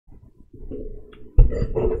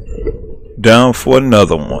Down for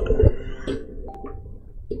another one.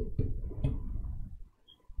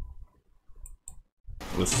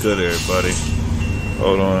 What's good, everybody?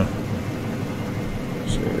 Hold on.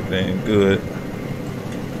 See everything good.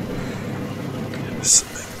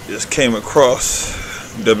 Just came across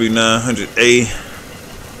W900A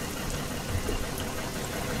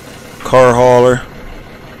car hauler.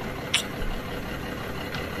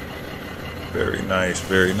 Very nice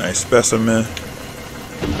specimen.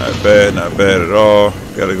 Not bad at all.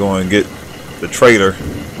 Gotta go and get the trailer.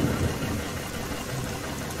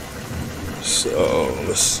 So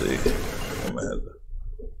let's see. I'm gonna have to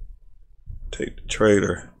take the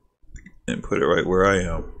trailer and put it right where I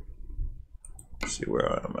am. Let's see where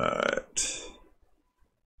I'm at.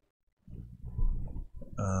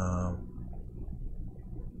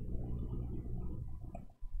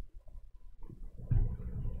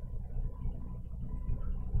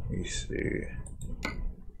 Let me see.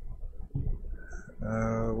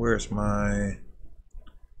 Where's my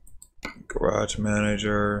garage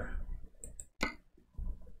manager?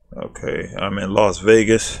 Okay, I'm in Las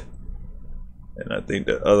Vegas, and I think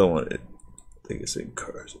the other one, I think it's in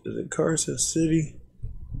Carson. Is it Carson City?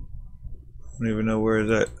 I don't even know where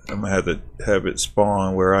it's at. I'm gonna have to have it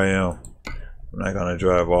spawn where I am. I'm not gonna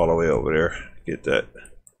drive all the way over there to get that.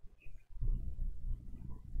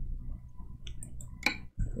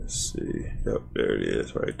 Let's see. Yep, there it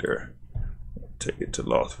is, right there. Take it to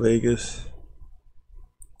Las Vegas.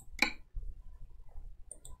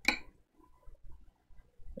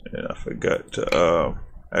 And I forgot to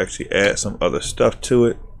actually add some other stuff to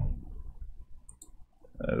it.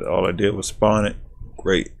 All I did was spawn it.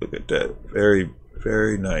 Great, look at that. Very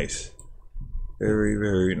nice.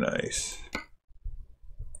 Very nice.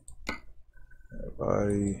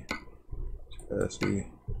 Body, chassis,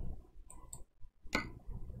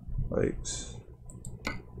 lights.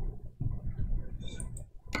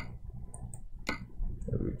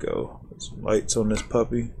 There we go. Put some lights on this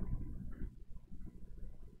puppy.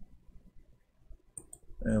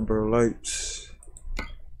 Amber lights.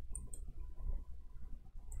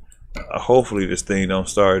 Hopefully this thing don't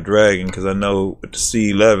start dragging, because I know with the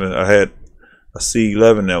C11, I had a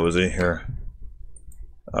C11 that was in here.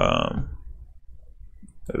 It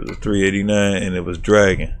was a 389 and it was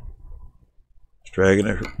dragging. It's dragging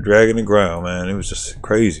the ground, man. It was just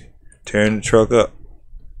crazy. Tearing the truck up.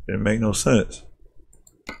 Didn't make no sense.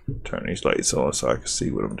 Turn these lights on so I can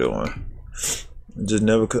see what I'm doing. I just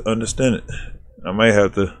never could understand it. I might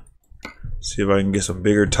have to see if I can get some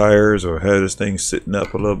bigger tires or have this thing sitting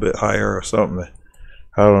up a little bit higher or something.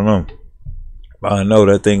 I don't know. But I know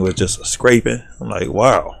that thing was just scraping. I'm like,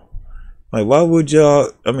 wow. Like, why would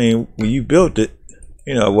y'all, I mean, when you built it,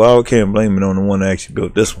 you know, well, I can't blame it on the one that actually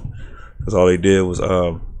built this one. Because all they did was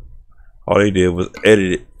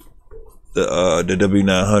edit the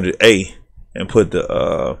W900A and put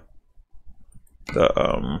the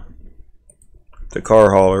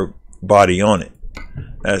car hauler body on it.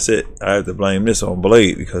 That's it. I have to blame this on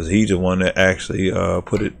Blade, because he's the one that actually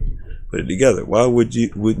put it together. Why wouldn't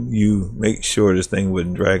you make sure this thing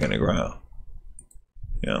wouldn't drag in the ground?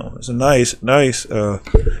 You know, it's a nice and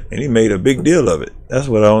he made a big deal of it. That's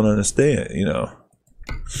what I don't understand. You know,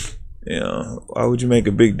 why would you make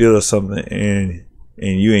a big deal of something and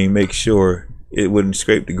you ain't make sure it wouldn't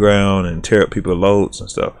scrape the ground and tear up people's loads and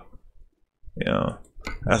stuff? You know,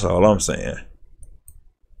 that's all I'm saying.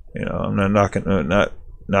 You know, I'm not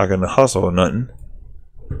knocking the hustle or nothing,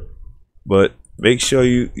 but make sure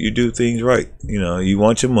you do things right. You know, you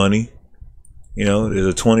want your money. You know,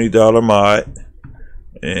 there's a $20 mod,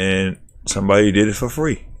 and somebody did it for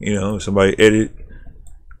free. You know, somebody edited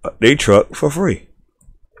their truck for free.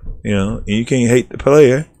 You know, and you can't hate the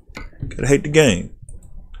player, you gotta hate the game.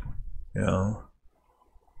 You know,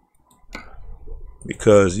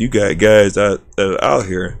 because you got guys that are out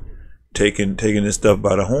here taking this stuff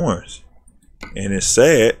by the horns, and it's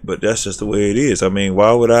sad, but that's just the way it is. I mean,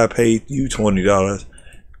 why would I pay you $20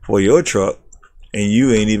 for your truck and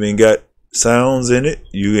you ain't even got sounds in it?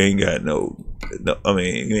 You ain't got I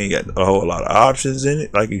mean, you ain't got a whole lot of options in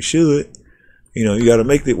it like you should. You know, you got to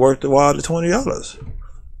make it worth the while, the $20.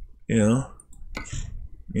 You know,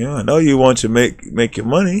 I know you want to make your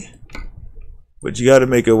money, but you got to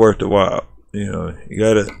make it worth the while. You know, you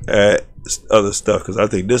got to add other stuff, because I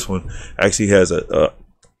think this one actually has a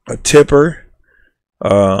tipper.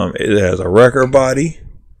 It has a wrecker body.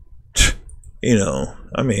 You know,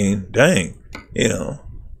 I mean, dang. You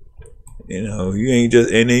know, you ain't just,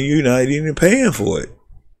 and then you're not even paying for it.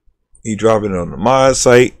 You drop it on the mod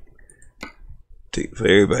site for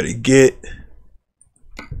everybody to get,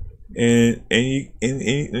 and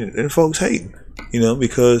folks hating. you know,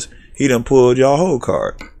 because he done pulled your whole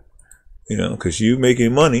card, you know, because you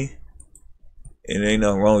making money, and ain't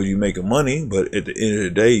nothing wrong with you making money, but at the end of the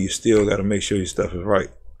day, you still got to make sure your stuff is right.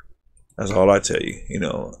 That's all I tell you. You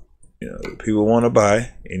know, people want to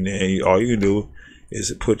buy, and then all you can do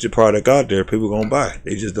is put your product out there. People gonna buy.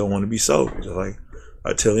 They just don't want to be sold. Just like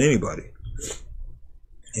I tell anybody,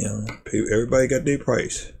 you know, everybody got their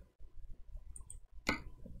price.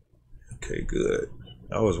 Okay, good.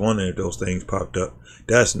 I was wondering if those things popped up.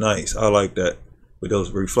 That's nice. I like that with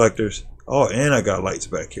those reflectors. Oh, and I got lights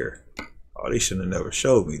back here. Oh, they shouldn't have never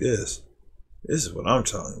showed me this. This is what I'm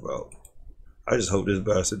talking about. I just hope this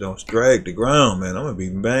bastard don't drag the ground, man. I'm gonna be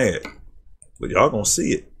mad, but y'all gonna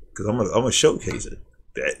see it because I'm gonna showcase it.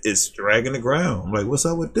 That it's dragging the ground. I'm like, what's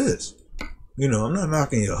up with this? You know, I'm not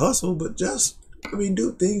knocking your hustle, but just, I mean,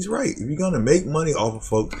 do things right. If you're gonna make money off of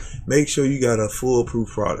folks, make sure you got a foolproof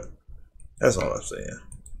product. That's all I'm saying.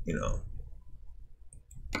 You know,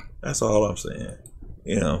 that's all I'm saying.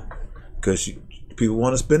 You know, because people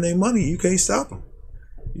want to spend their money, you can't stop them.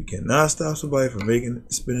 You cannot stop somebody from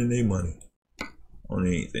spending their money on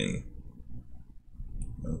anything.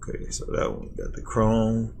 Okay, so that one got the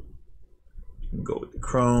chrome. You can go with the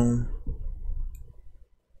chrome,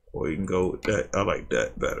 or you can go with that. I like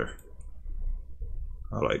that better.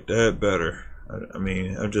 I like that better. I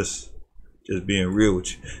mean, I'm just being real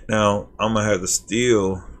with you. Now I'm gonna have to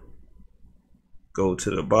still go to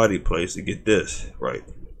the body place to get this right.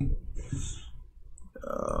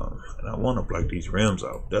 And I want to black these rims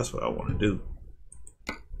out. That's what I want to do.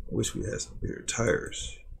 I wish we had some bigger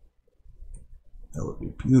tires. That would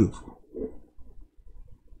be beautiful.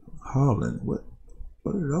 Holland, what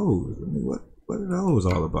are those? I mean, what are those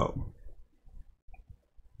all about?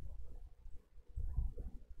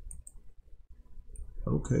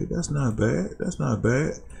 Okay, that's not bad. That's not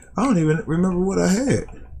bad. I don't even remember what I had.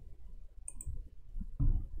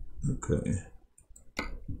 Okay.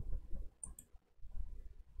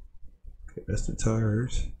 Okay, that's the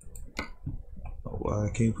tires. Oh, why I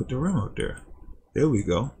can't put the rim up there? There we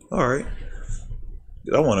go. All right.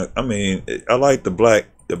 I mean, I like the black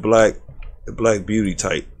beauty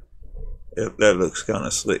type. That looks kind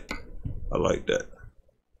of slick. I like that.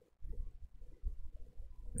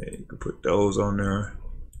 Yeah, you can put those on there.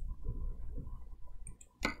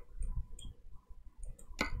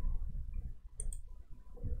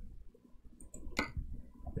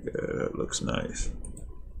 Yeah, that looks nice.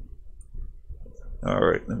 All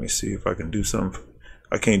right, let me see if I can do something.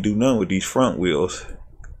 I can't do none with these front wheels.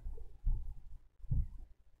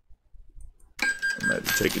 I'm gonna have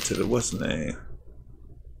to take it to the what's the name,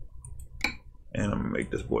 and I'm gonna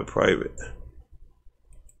make this boy private.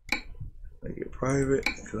 Make it private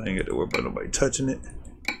because I ain't got to worry about nobody touching it.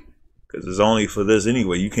 Because it's only for this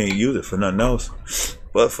anyway. You can't use it for nothing else,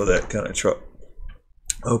 but for that kind of truck.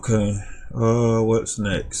 Okay. What's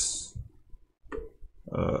next?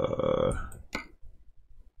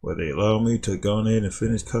 Will they allow me to go ahead and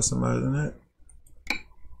finish customizing that?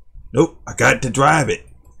 Nope. I got to drive it.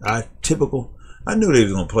 Typical. I knew they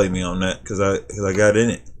was gonna play me on that because I got in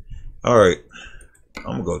it. All right.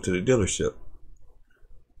 I'm gonna go to the dealership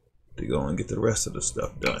to go and get the rest of the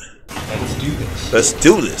stuff done. Let's do this. Let's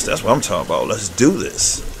do this. That's what I'm talking about. Let's do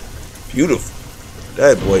this. Beautiful.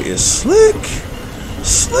 That boy is slick.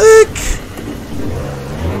 Slick.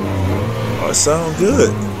 Oh, it sounds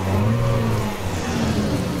good.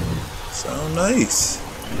 Sound nice.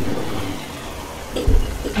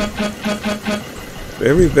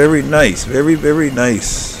 Very, very nice. Very, very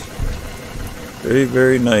nice. Very,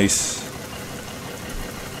 very nice.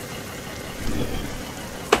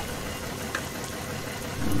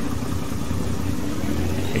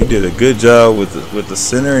 He did a good job with the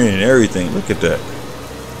centering and everything. Look at that.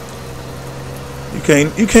 You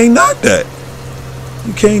can't knock that.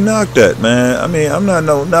 You can't knock that, man. I mean, I'm not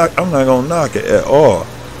gonna knock it at all.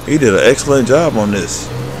 He did an excellent job on this.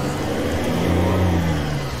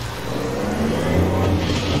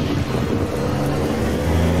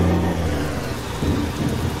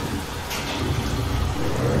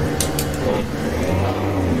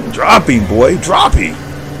 Dropping, boy, dropping.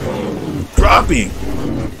 Dropping.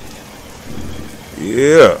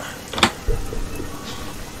 Yeah.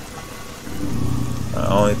 The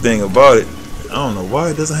only thing about it, I don't know why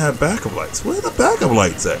it doesn't have backup lights. Where are the backup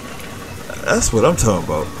lights at? That's what I'm talking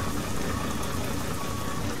about.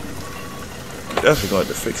 Definitely going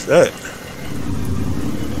to fix that.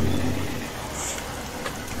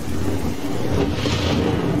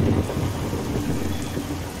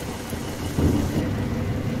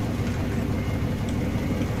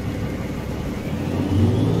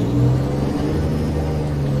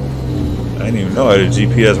 I didn't even know I had a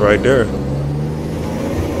GPS right there.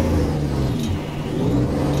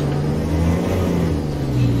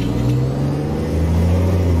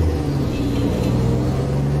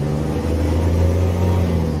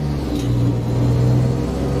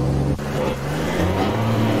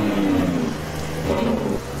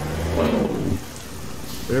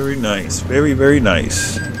 nice. Very, very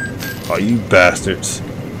nice. Oh, you bastards.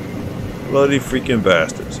 Bloody freaking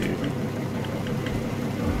bastards here.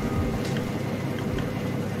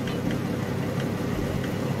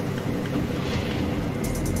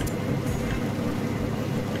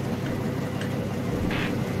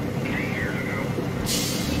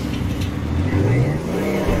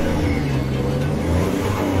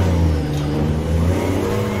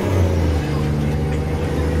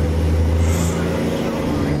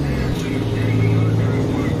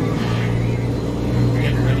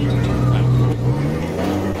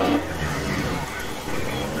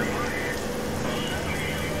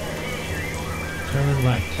 Turn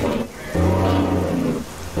right.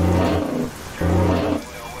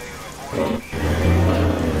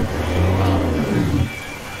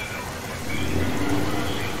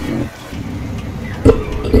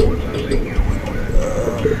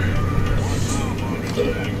 There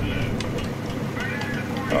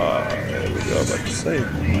we go. I was about to say,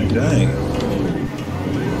 my dang.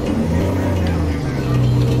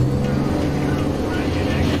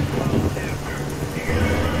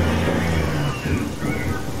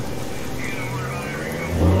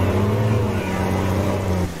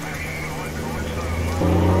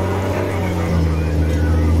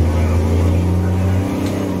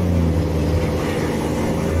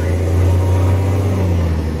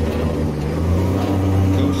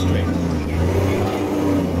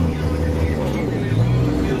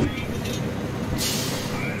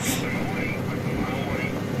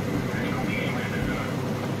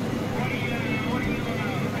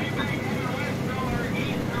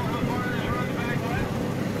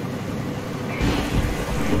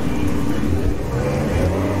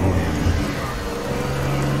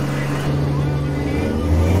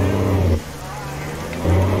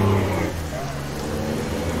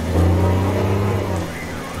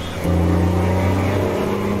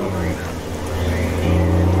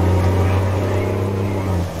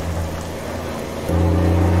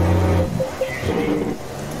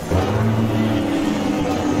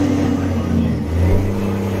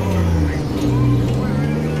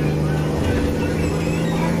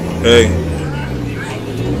 Hey.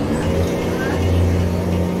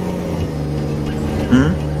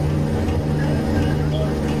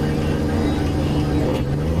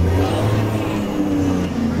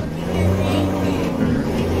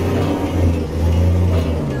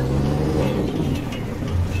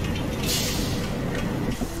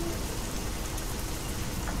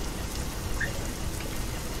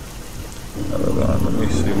 Hold on, let me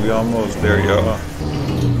see. We almost there, y'all.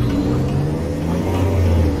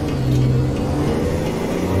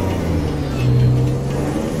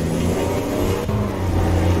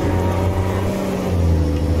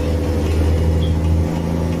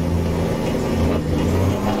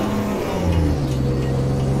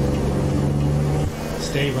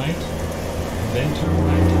 Stay right, then turn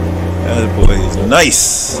right. That boy is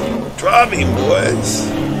nice. Driving, boys.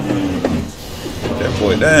 Put that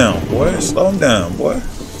boy down, boy. Slow him down, boy.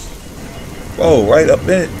 Whoa, right up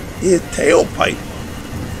in his tailpipe.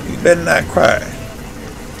 You better not cry.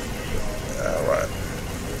 All right.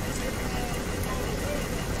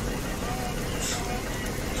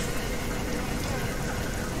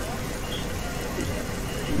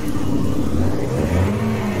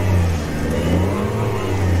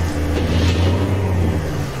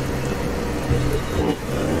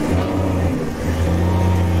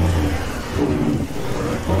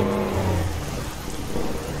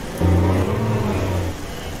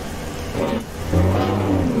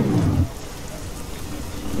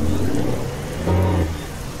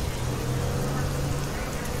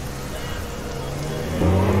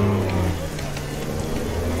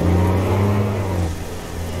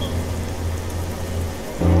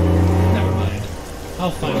 Never mind.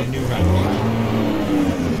 I'll find a new route.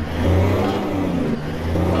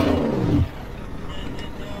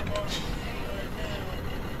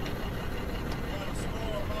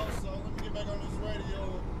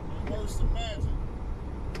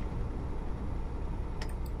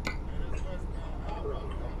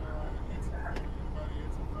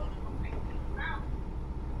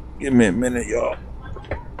 Give me a minute, y'all.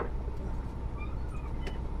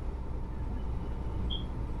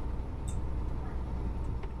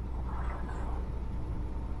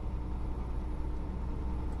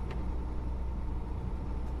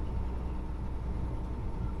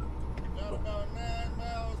 Got about 9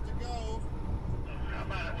 miles to go. How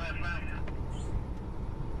about it westbound?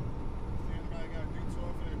 Anybody got a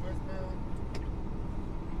detour for the westbound?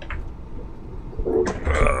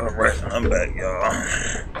 Alright, I'm back, y'all.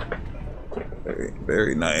 Very,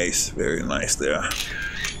 very nice. Very nice there.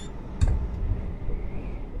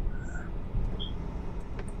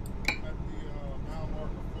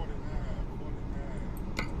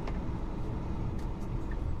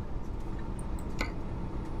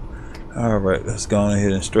 Alright, let's go on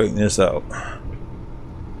ahead and straighten this out.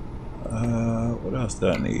 What else do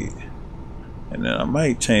I need? And then I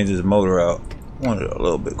might change this motor out. I want it a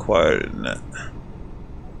little bit quieter than that.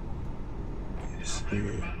 Let's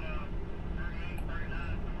see.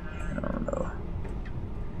 I don't know.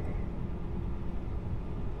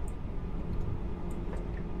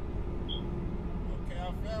 Okay, I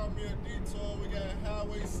found me a detour. We got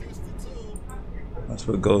Highway 62. That's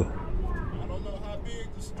what go. I don't know how big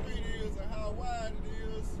the street is or how wide it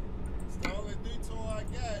is. It's the only detour I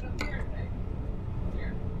got.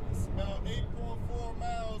 It's about 8.4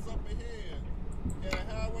 miles up ahead. We got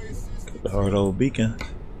Highway 62. The hard old beacon.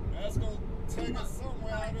 That's going to take us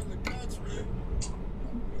somewhere out in the country,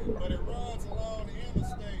 but it runs along the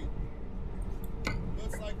interstate.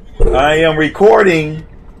 Looks like we can I am recording.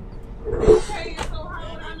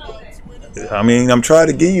 I mean, I'm trying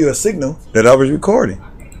to give you a signal that I was recording.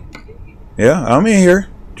 Yeah, I'm in here.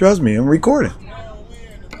 Trust me, I'm recording.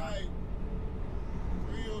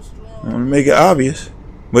 I want to make it obvious.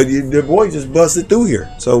 But the boy just busted through here.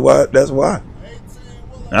 So why? That's why.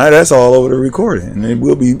 All right, that's all over the recording. And it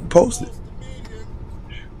will be posted.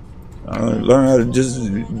 Learn how to just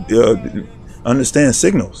understand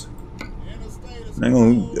signals. I ain't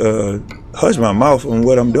going to hush my mouth on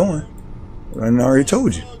what I'm doing. I already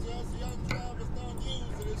told you.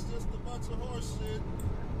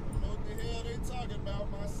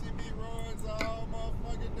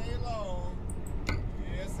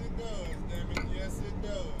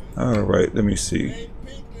 All right, let me see.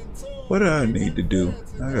 What do I need to do?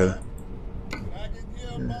 I gotta.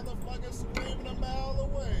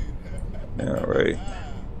 All right.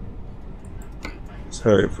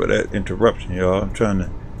 Sorry for that interruption, y'all. I'm trying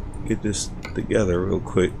to get this together real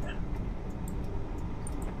quick.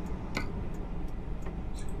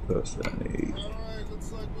 What else I need?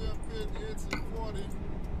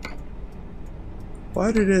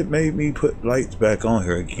 Why did it make me put lights back on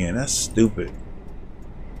here again? That's stupid.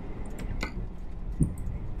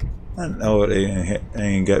 I know they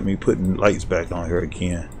ain't got me putting lights back on here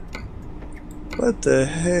again. What the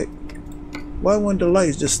heck? Why wouldn't the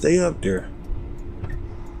lights just stay up there?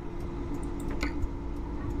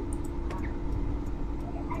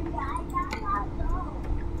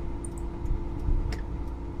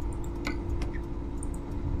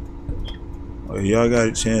 Well, y'all got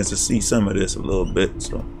a chance to see some of this a little bit,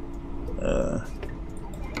 so I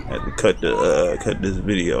had to cut this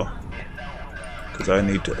video. Cause I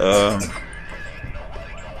need to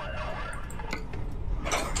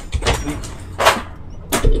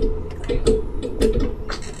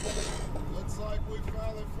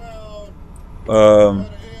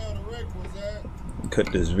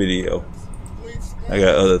cut this video. I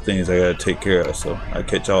got other things I gotta take care of, so I'll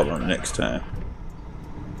catch y'all on the next time.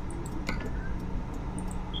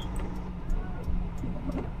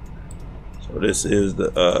 So this is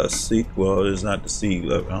the C. Well, it's not the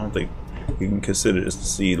C11. I don't think you can consider this the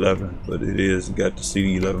C11, but it is got the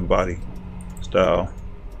C11 body style.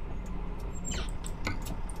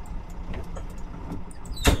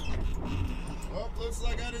 Well, looks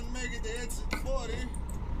like I didn't make it to exit 40.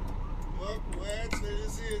 Well, actually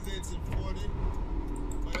this is exit 40.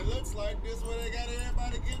 But it looks like this where they got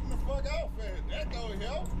everybody getting the fuck off at. That don't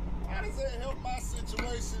help. How does that help my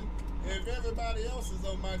situation if everybody else is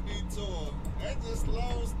on my detour? That just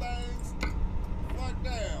slows things fuck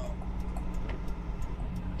down.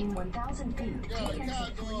 In 1,000 feet,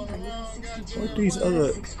 What these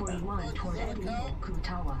other? 641 toward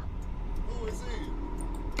Kutawa. Who is he?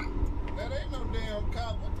 That ain't no damn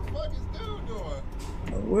cop. What the fuck is dude doing?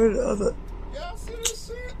 Where the other? Y'all see this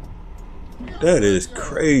shit? That is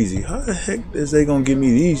crazy. How the heck is they gonna give me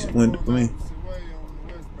these when? I mean,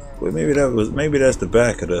 well, maybe that's the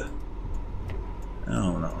back of the. I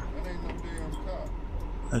don't know. That ain't no damn cop.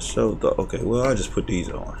 I showed the. Okay, well I just put these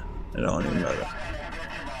on. It don't even matter.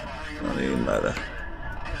 Don't even matter.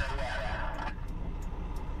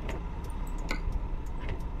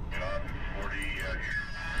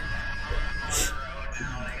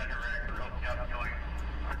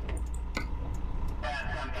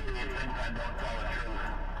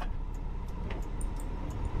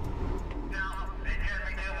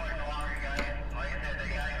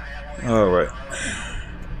 All right.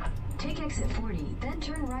 Take exit 40, then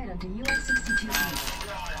turn right onto US 62 East.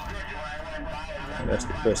 That's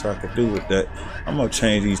the best I could do with that. I'm gonna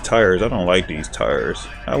change these tires. I don't like these tires.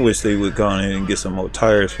 I wish they would go in and get some more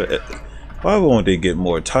tires for it. Why won't they get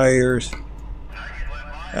more tires?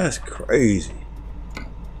 That's crazy.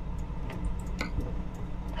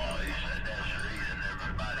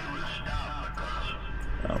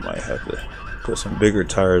 I might have to put some bigger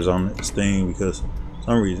tires on this thing because For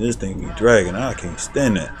some reason this thing be dragging. I can't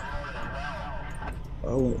stand that.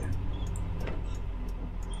 Oh.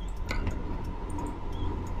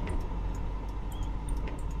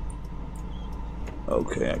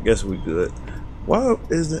 Okay, I guess we good. Why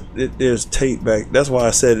isn't it? There's tape back. That's why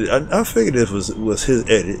I said it. I figured this was his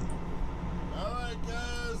edit. Alright,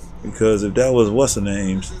 guys. Because if that was what's the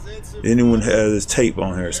names, anyone has this tape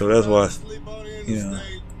on here. So that's why, you know,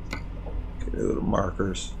 get rid of the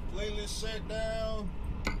markers. Playlist shut down.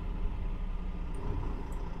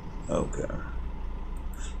 Okay.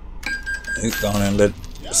 Let's go on and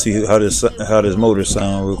let's see how this motor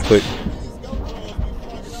sound real quick.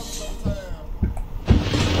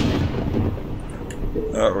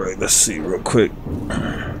 All right, let's see real quick.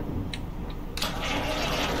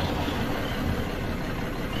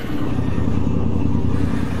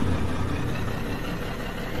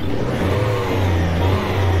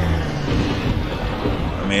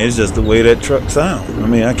 I mean, it's just the way that truck sounds. I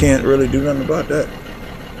mean, I can't really do nothing about that.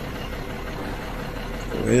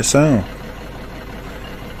 The way it sounds.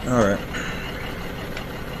 All right.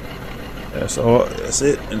 That's all. That's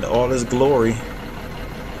it in all its glory.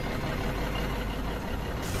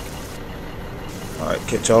 All right,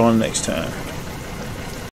 catch y'all on next time.